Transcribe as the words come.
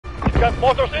Got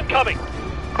mortars incoming!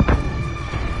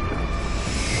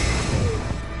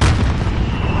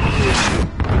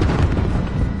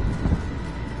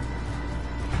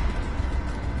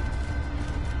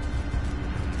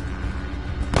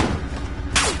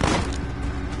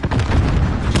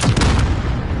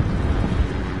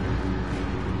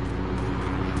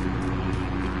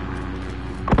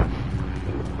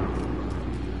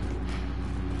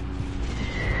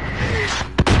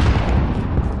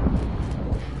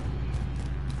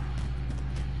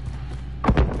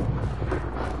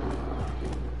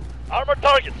 Armored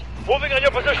targets, moving on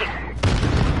your position.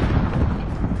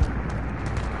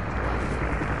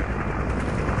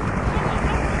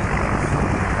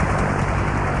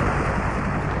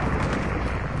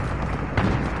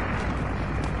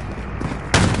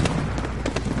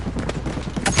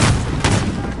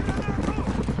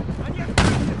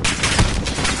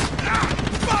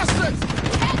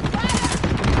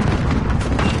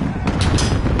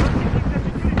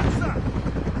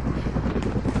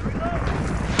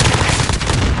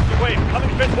 Coming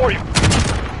straight for you.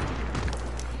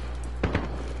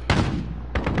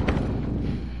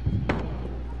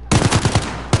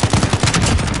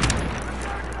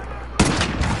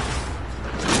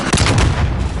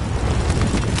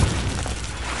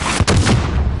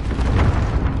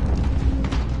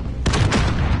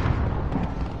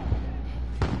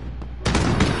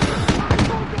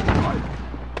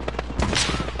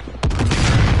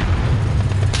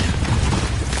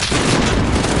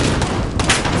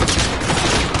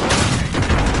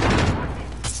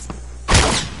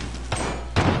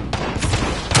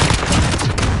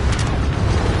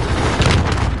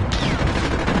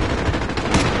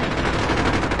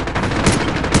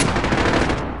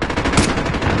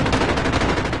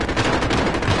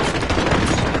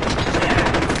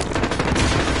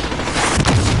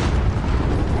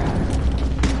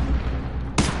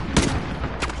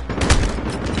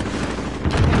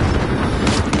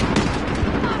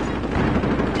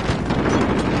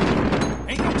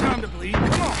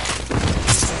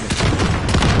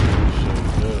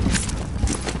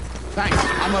 Thanks,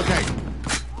 I'm okay.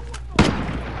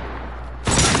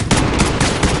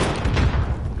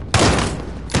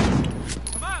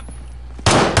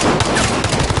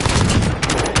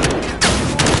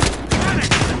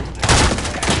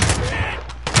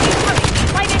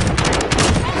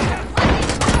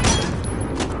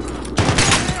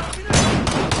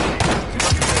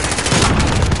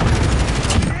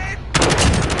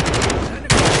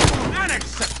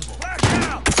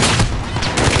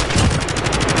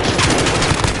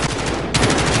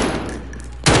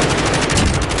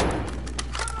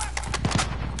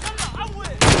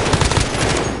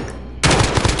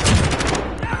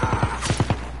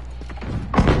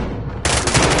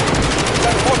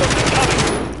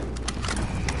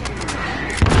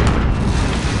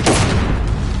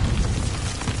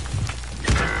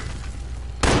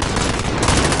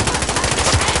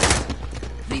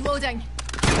 Reloading.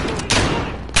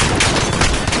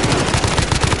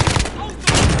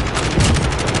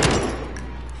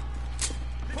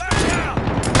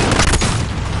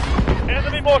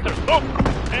 Enemy mortars, move!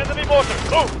 Enemy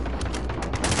mortars, move!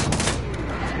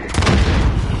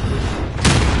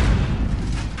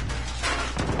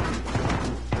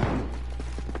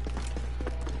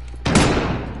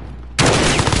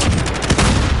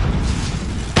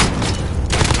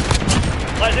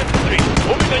 Light infantry,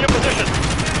 moving on your position.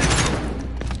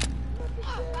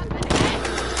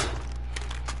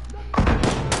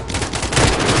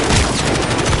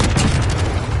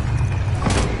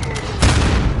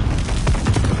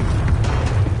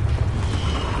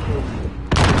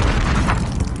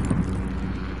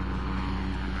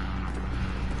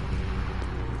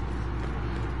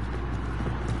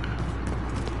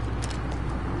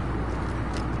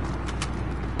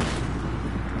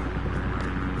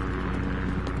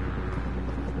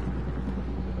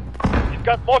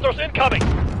 Got mortars incoming!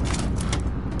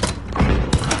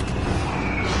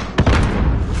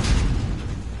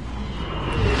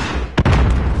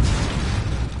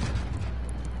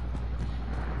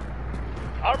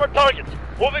 Armored targets,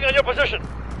 moving on your position.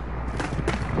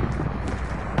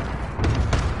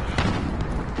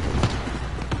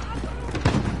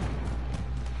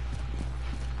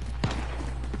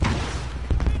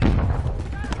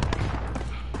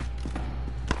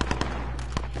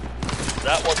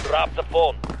 That one dropped the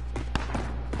phone.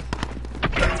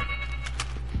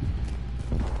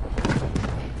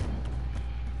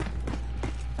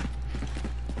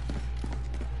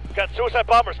 Got suicide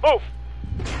bombers, move!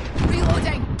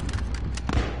 Reloading.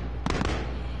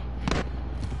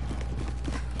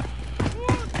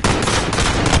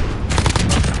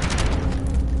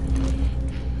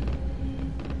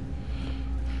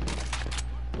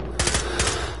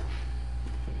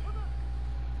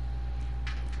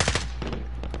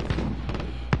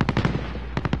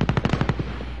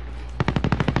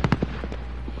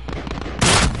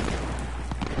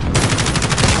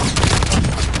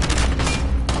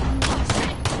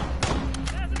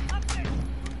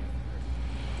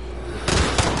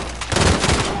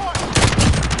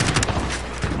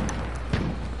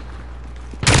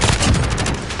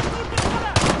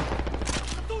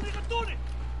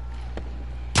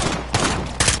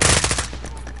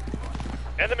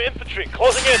 Enemy infantry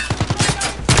closing in.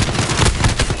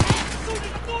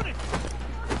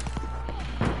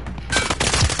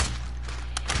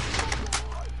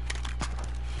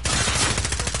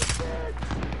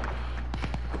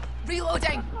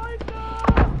 Reloading.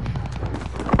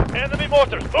 Enemy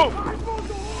mortars, move!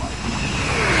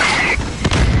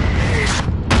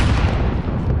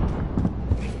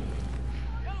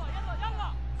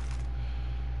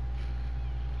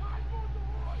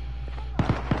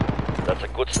 That's a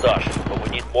good start, but we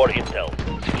need more intel.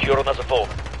 Secure another phone.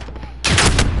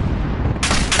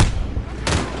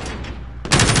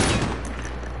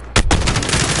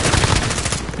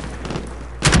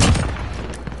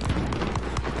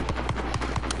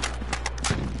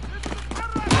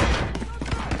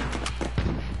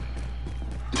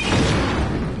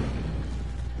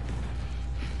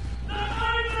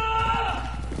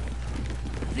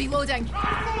 Reloading.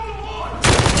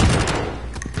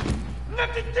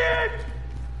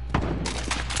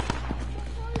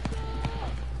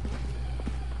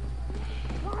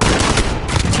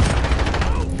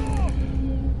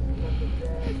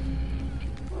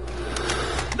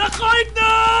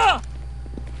 لقيتنا!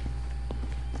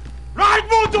 راح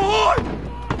تموتوا هون!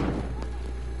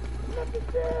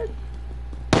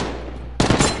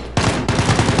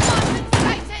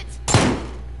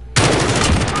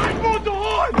 راح تموتوا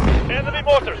هون! Enemy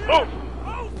mortars, move!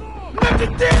 لفت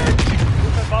الدين!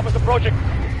 Suicide bomb is approaching.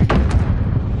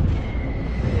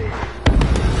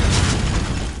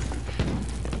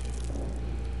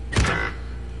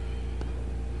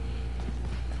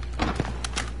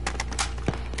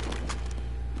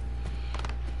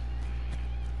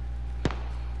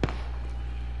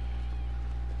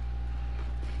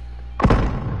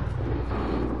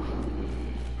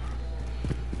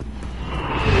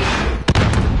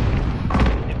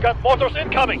 You've got mortars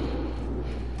incoming!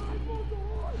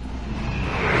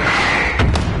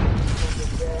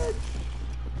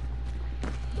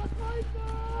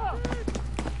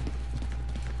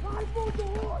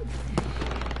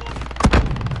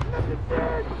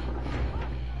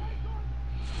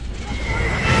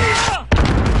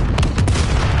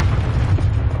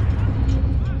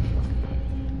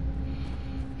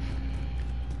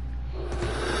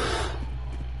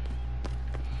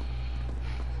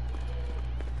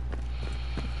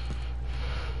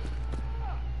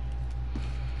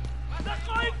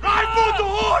 راح تموتوا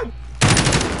هون!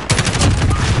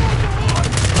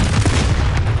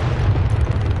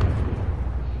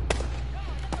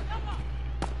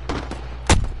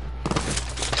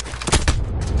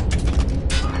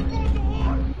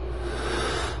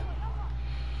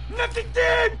 لفت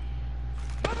الدين!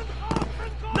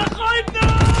 لقيتنا!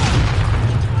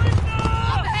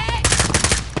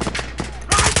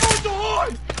 راح تموتوا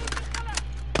هون!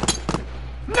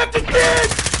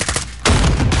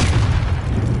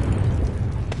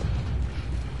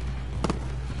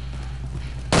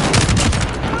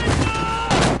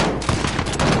 لفت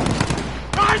الدين!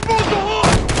 راح تموتوا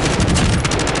هون!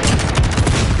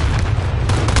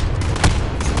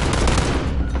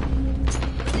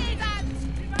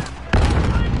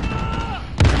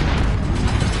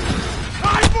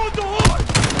 راح تموتوا هون!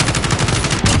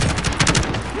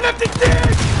 لفت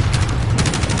الدين!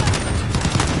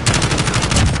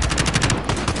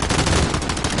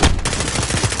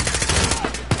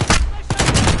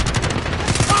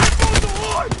 راح تموتوا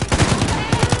هون!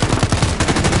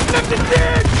 لفت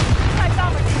الدين!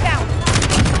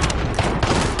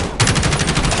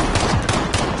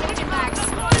 Changing mags.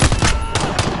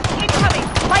 Incoming!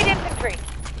 Light infantry!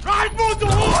 راح تموتوا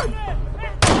هون!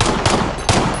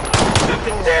 لفت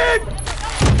الدين!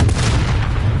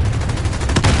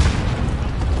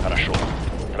 Хорошо.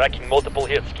 Tracking multiple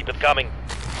hits, keep it coming.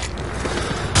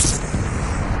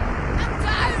 I'm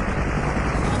down.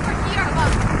 Over here,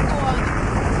 above. Go on.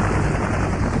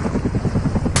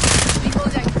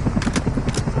 Reloading.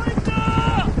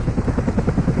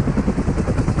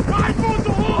 راح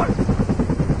تموتوا هون!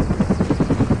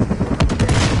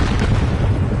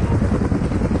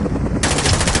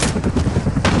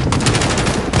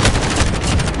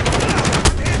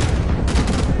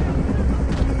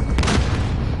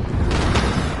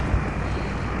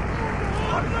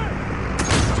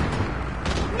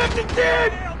 لفت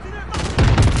الدين!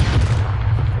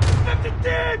 لفت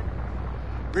الدين!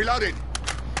 Reloading.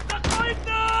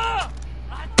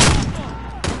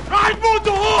 راح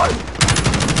تموتوا هون!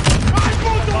 راح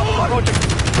تموتوا هون!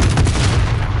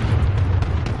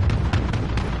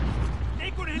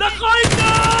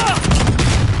 لقيتنا!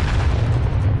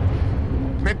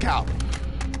 Mid cow.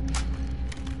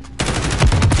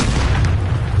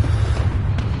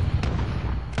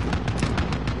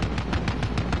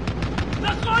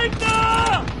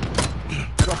 لقيتنا!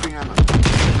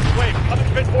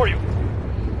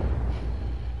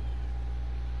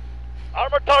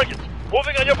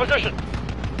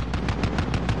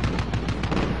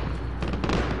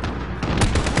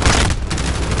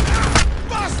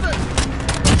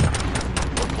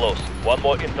 One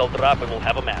more intel drop and we'll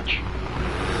have a match.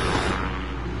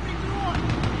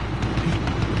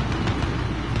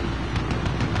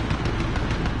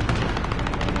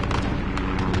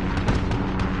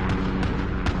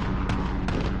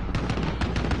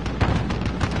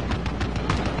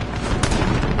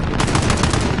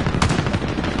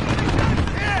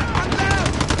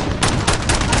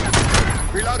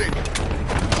 Reloading.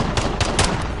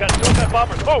 Got suicide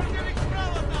bombers, move!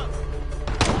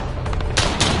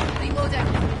 Reloading.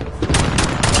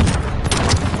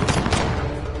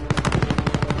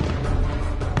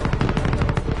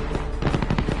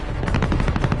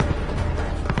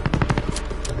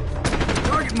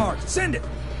 Target marked. Send it.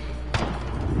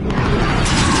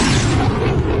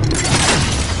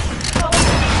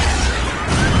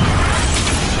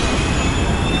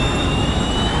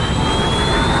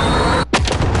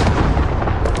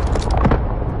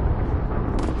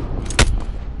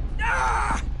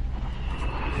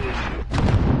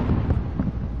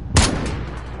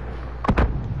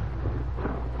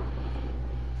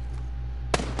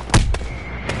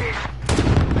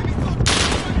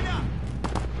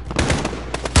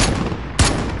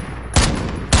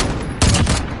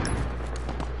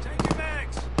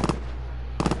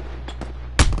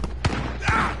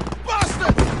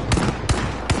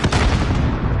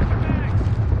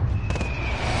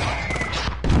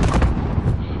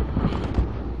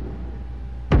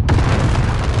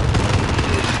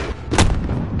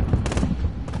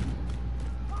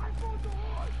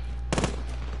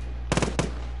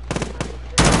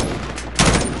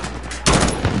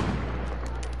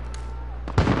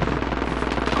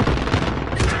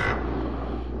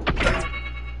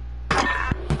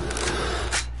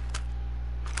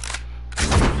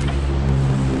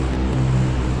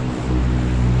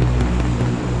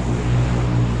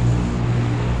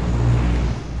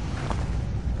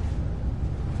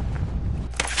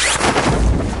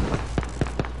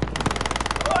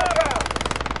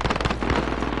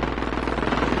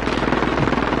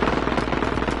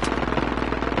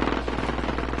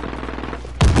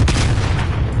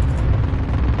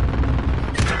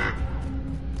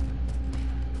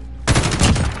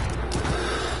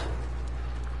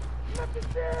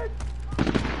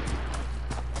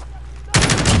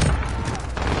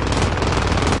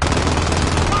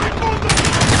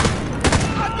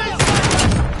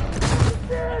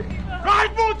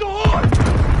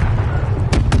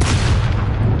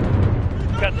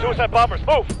 Got suicide bombers,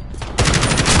 move!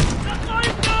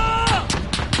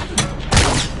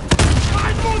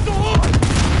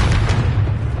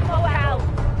 Oh, hell.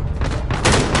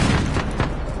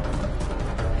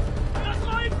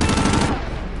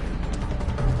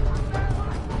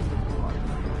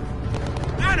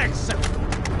 Annex.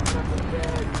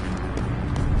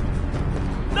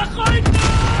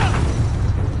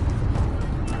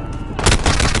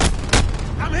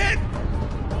 I'm hit.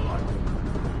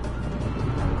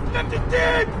 Left it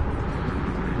dead.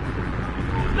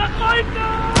 Left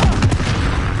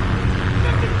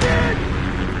it dead.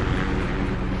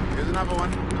 Here's another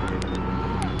one.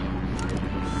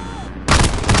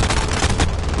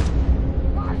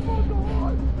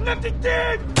 Left it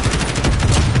dead.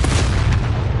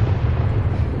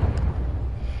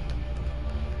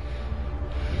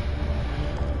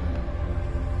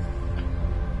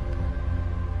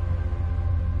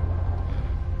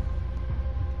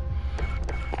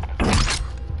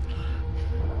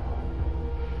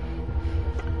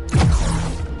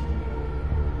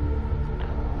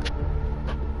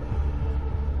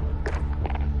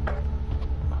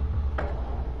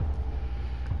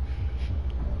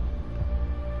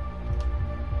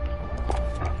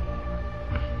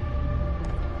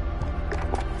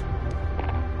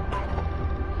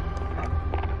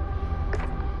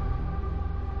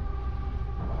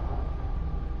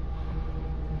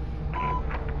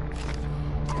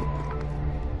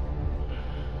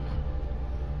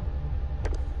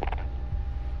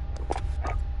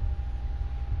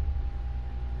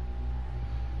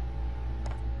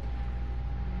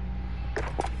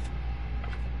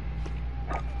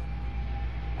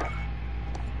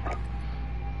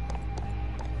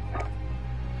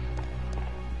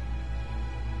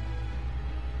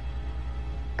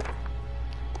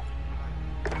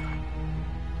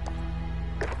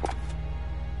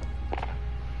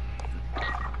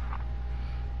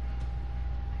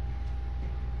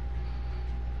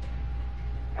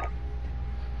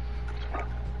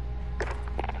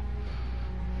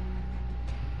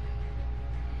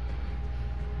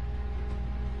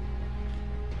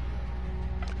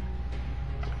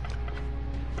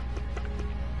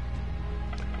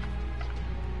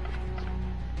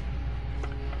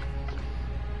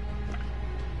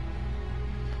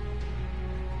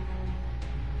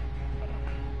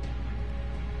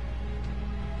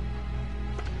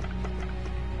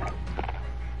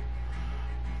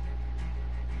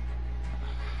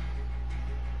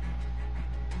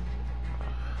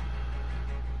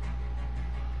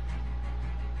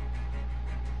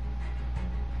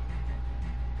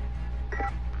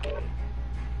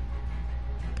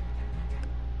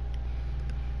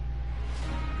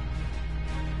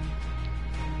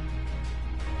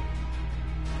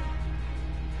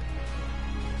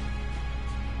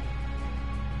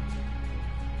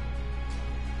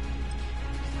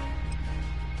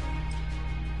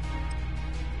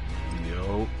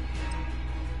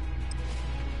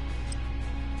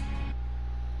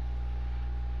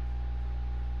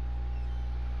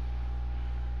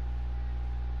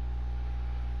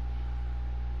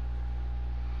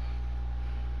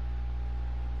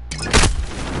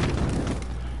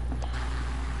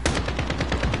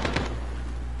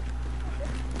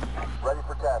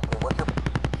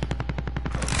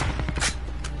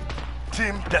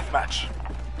 Team deathmatch.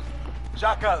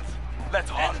 Jackals, let's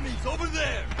hunt. Enemies over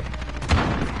there!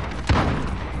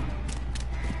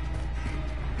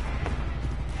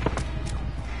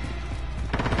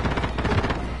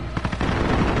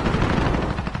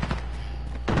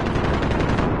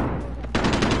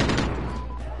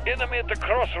 Enemy at the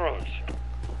crossroads.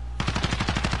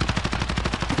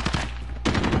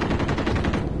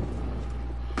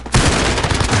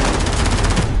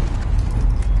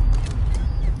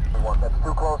 That's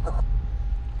too close to...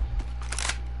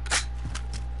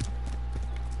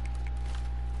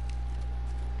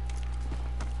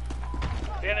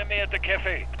 Enemy at the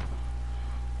cafe.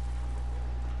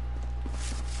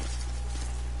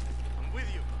 I'm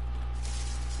with you.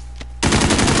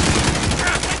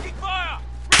 Taking fire!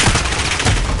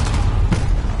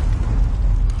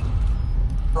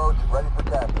 Approach, ready for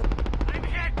tasking. I'm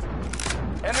hit!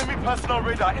 Enemy personal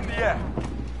radar in the air.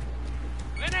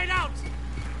 Grenade out!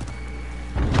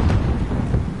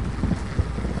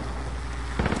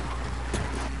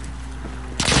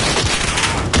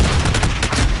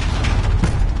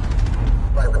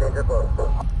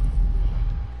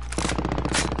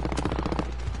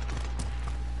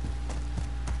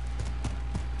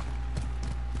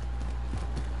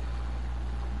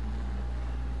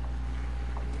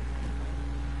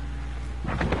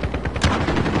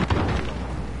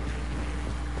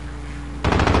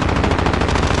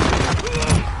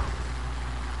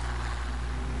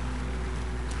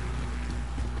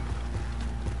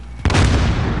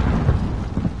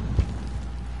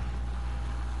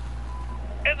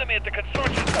 Enemy at the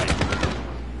construction site.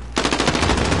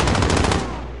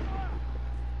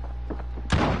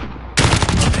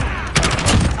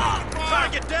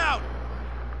 Target down!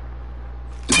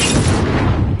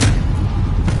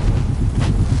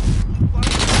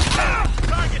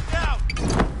 Target down!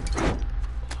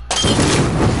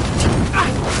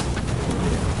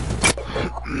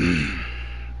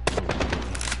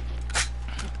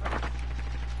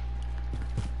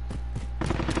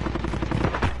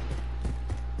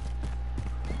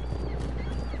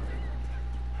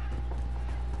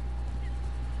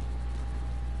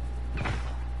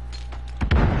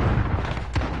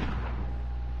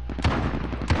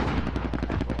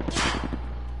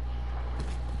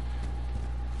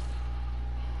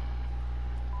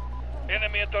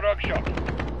 Enemy at the rock shop.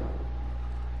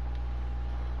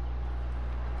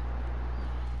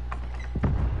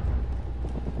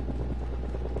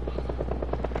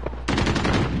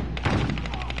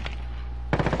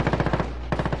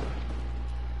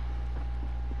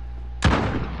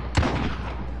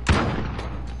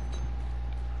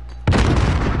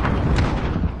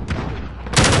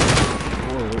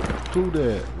 Who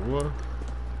that, boy?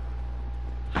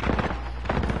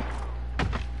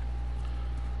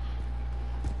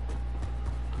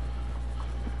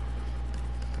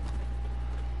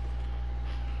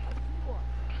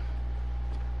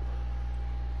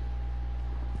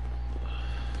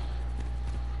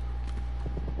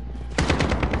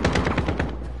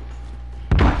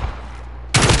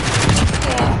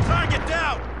 Target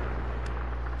down!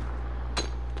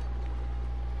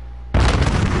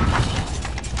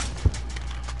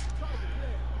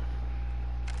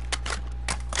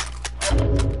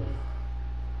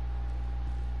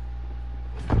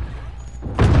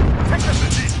 Take us to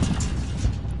G.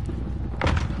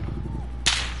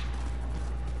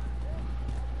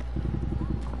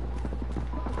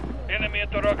 Enemy at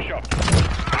the rock shop.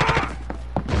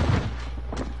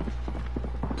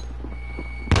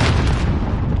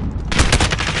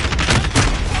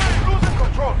 Losing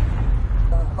control.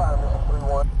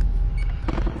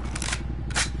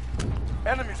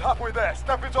 Enemies halfway there.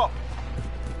 Step it up.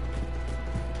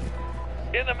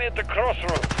 Enemy at the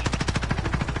crossroads.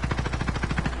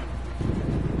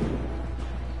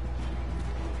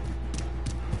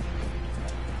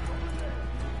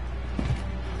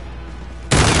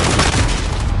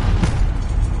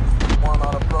 One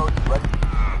on approach, ready.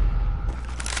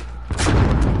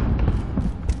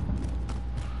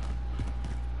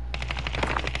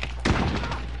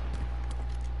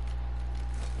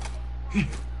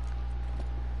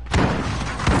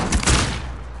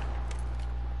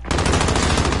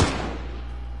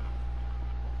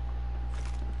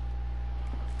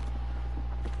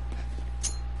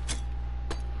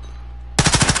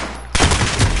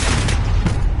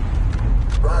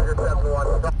 Roger,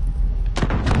 7-1.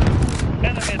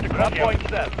 Enemy at the crossroads. Point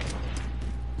set.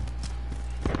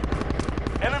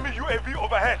 Enemy UAV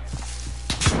overhead.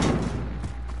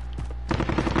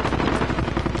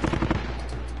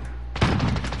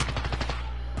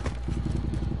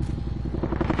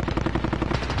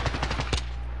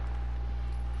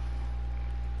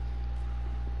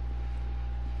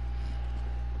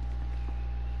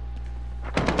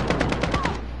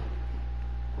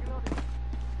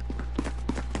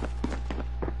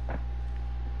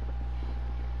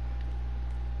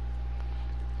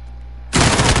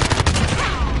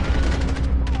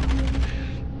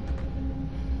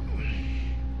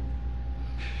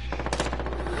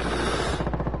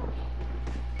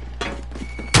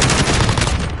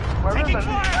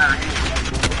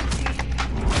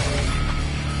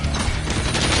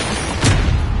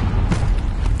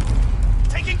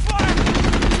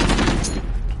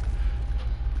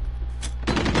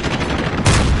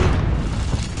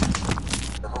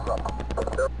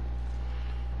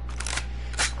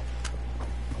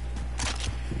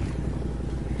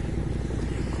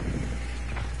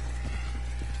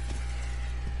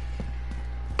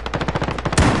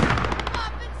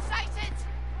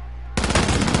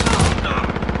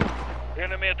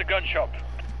 gun shop.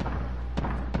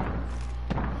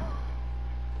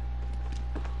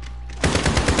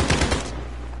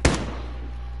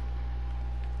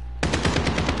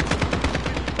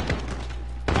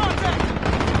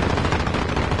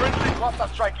 Friendly cluster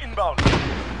strike inbound.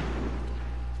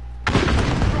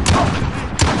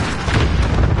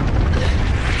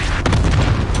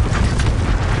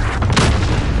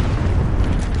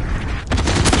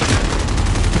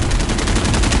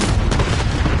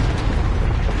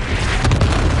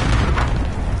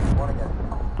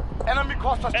 Enemy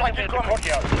cluster strike Enemy at the incoming.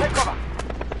 courtyard. Take cover.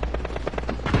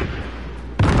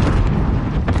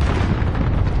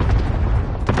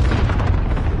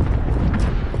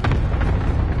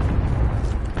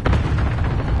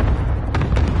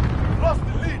 Lost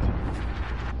the lead.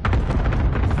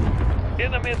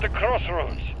 Enemy at the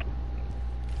crossroads.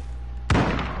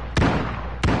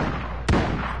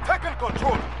 Taken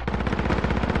control.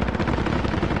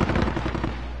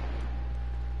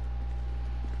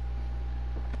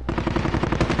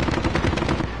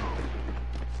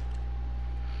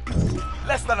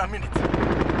 Less than a minute.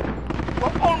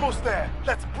 We're almost there.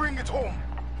 Let's bring it home.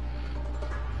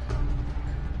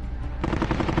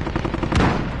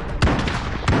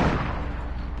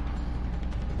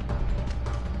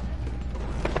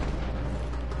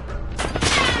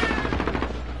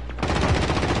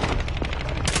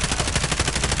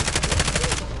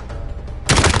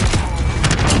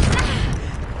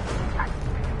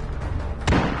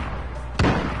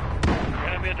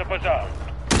 Enemy at the bazaar.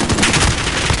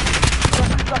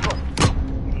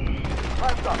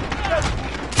 Time's up. Let's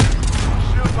move.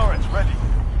 Shield turrets ready.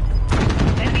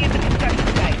 Enemy at the construction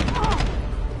site.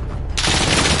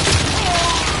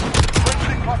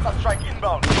 Friendly cluster strike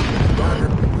inbound.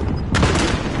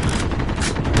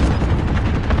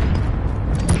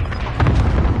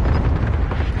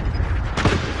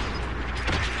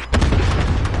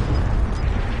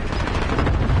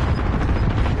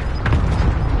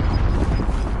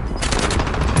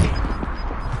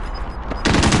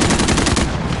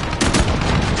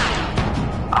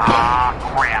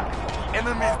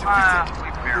 Enemy is defeated.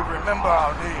 You remember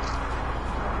our name.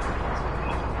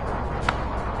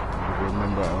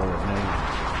 Remember our name.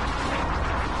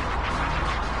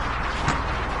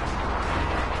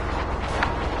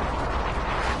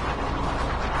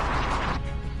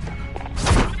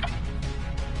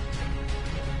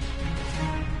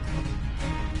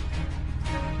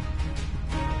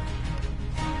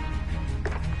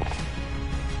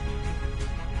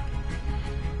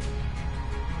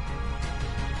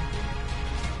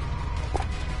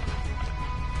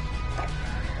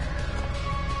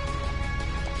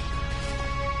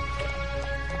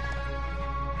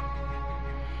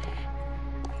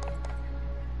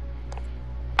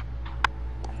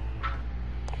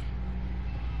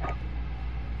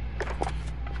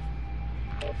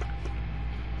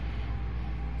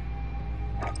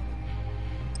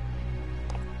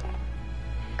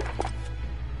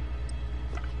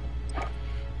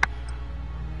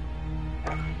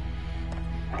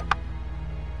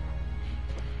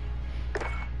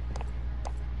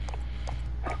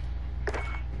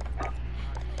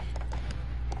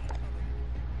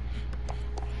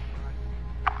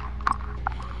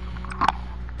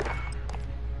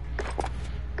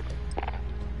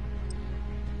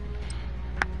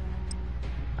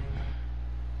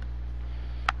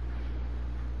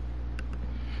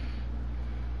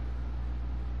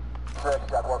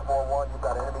 Jack 141, you've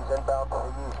got enemies inbound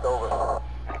from the east, over.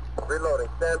 Reloading,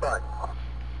 stand by.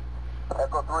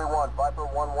 Echo 3-1, Viper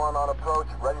 1-1 on approach,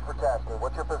 ready for tasking.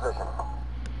 What's your position?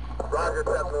 Roger,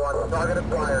 7-1, target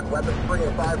acquired, weapons free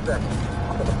in 5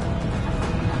 seconds.